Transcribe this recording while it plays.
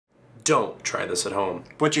don't try this at home.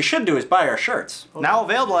 What you should do is buy our shirts. Now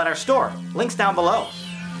available at our store. Links down below.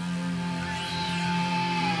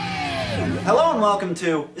 Hello and welcome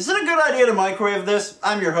to Is It a Good Idea to Microwave This?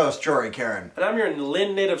 I'm your host, Jory Caron. And I'm your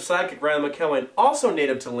Lynn native sidekick, Ryan McIlwain. Also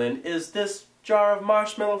native to Lynn is this jar of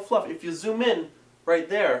Marshmallow Fluff. If you zoom in right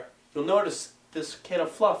there, you'll notice this can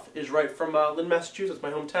of fluff is right from Lynn, Massachusetts,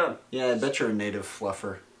 my hometown. Yeah, I bet you're a native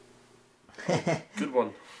fluffer. Good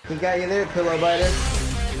one. We got you there, pillow biter.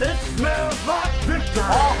 It smells like victory!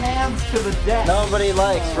 All hands to the deck. Nobody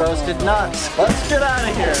likes roasted nuts. Let's get out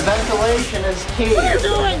of here. Ventilation is key. What are you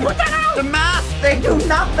doing? What the hell? The mask, they do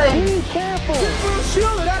nothing. Be careful.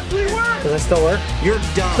 Shield, it actually works. Does it still work? You're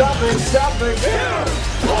dumb. Stop it.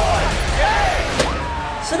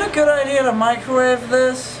 Is it a good idea to microwave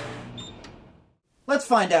this? Let's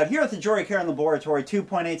find out. Here at the Jory Caron Laboratory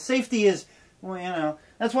 2.8, safety is, well, you know,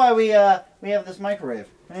 that's why we have this microwave.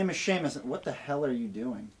 My name is Seamus. What the hell are you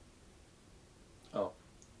doing? Oh.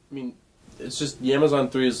 I mean, it's just the Amazon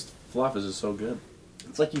 3's fluff is just so good.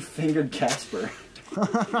 It's like you fingered Casper.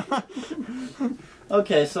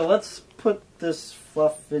 Okay, so let's put this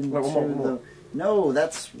fluff into one more. No,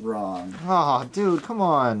 that's wrong. Oh, dude, come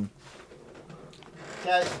on.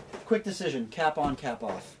 Guys, quick decision. Cap on, cap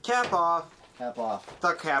off. Cap off. Cap off.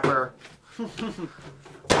 The capper.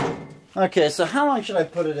 Okay, so how long should I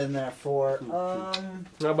put it in there for? How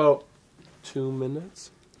about 2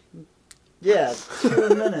 minutes? Yeah, 2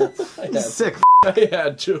 minutes. Sick. I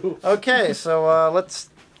had to. Okay, so let's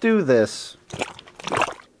do this.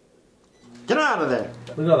 Get out of there.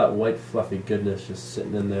 Look at all that white fluffy goodness just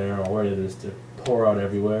sitting in there, all ready to just to pour out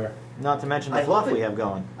everywhere. Not to mention the I fluff hope we it- have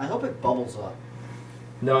going. I hope it bubbles up.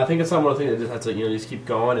 No, I think it's some one thing that just has to, you know, just keep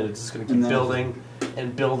going and it's just going to keep And then- building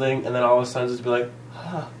and building, and then all of a sudden just be like,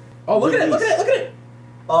 ah. Oh, look at it, look at it, look at it!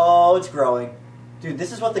 Oh, it's growing. Dude,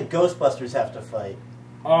 this is what the GhostBusters have to fight.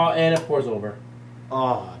 Oh, and it pours over.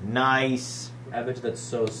 Oh, nice. I bet you that's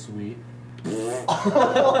so sweet.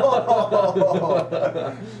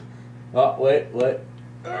 Oh, wait.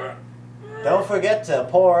 Don't forget to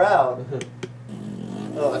pour out.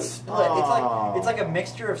 Oh, it's split. Oh. It's like a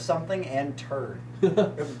mixture of something and turd.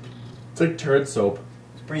 It's like turd soap.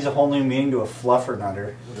 This brings a whole new meaning to a fluffer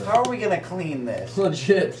nutter. How are we gonna clean this?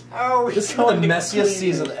 Legit. How are we This is the going to messiest clean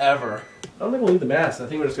season this? ever. I don't think we'll need the mask. I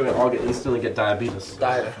think we're just going to all instantly get diabetes.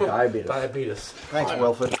 Diabetes. Diabetes. Thanks,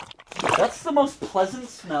 Wilford. That's the most pleasant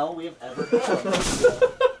smell we have ever had.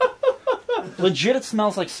 Legit, it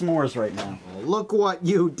smells like s'mores right now. Look what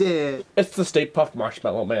you did. It's the Stay Puft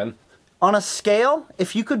Marshmallow Man. On a scale,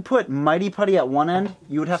 if you could put Mighty Putty at one end,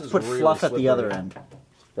 you would have to This put is really Fluff at the slippery. other end.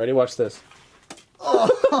 Ready? Watch this.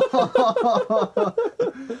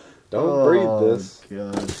 Don't breathe this.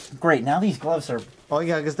 God. Great, now these gloves are... Oh,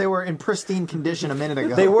 yeah, because they were in pristine condition a minute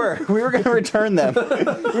ago. They were. We were going to return them. We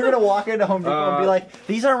were going to walk into Home Depot and be like,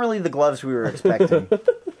 these aren't really the gloves we were expecting.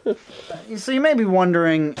 So you may be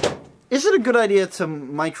wondering, is it a good idea to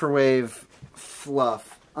microwave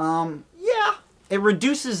fluff? Yeah. It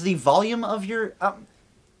reduces the volume of your...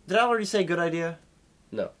 did I already say good idea?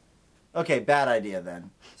 No. Okay, bad idea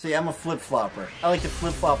then. So yeah, I'm a flip-flopper. I like to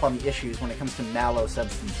flip-flop on the issues when it comes to mallow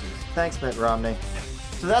substances. Thanks, Mitt Romney.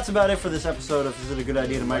 So that's about it for this episode of Is It a Good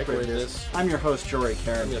Idea to Microwave This? I'm your host, Jory I'm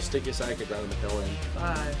Caron. going to stick your sidekick around the hill in.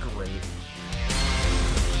 Bye. Great.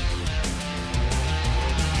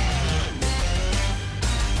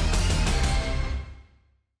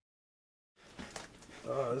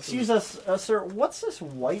 Excuse us, sir, what's this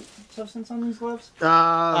white substance on these gloves?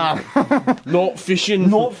 Not fishing.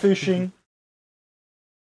 Not fishing.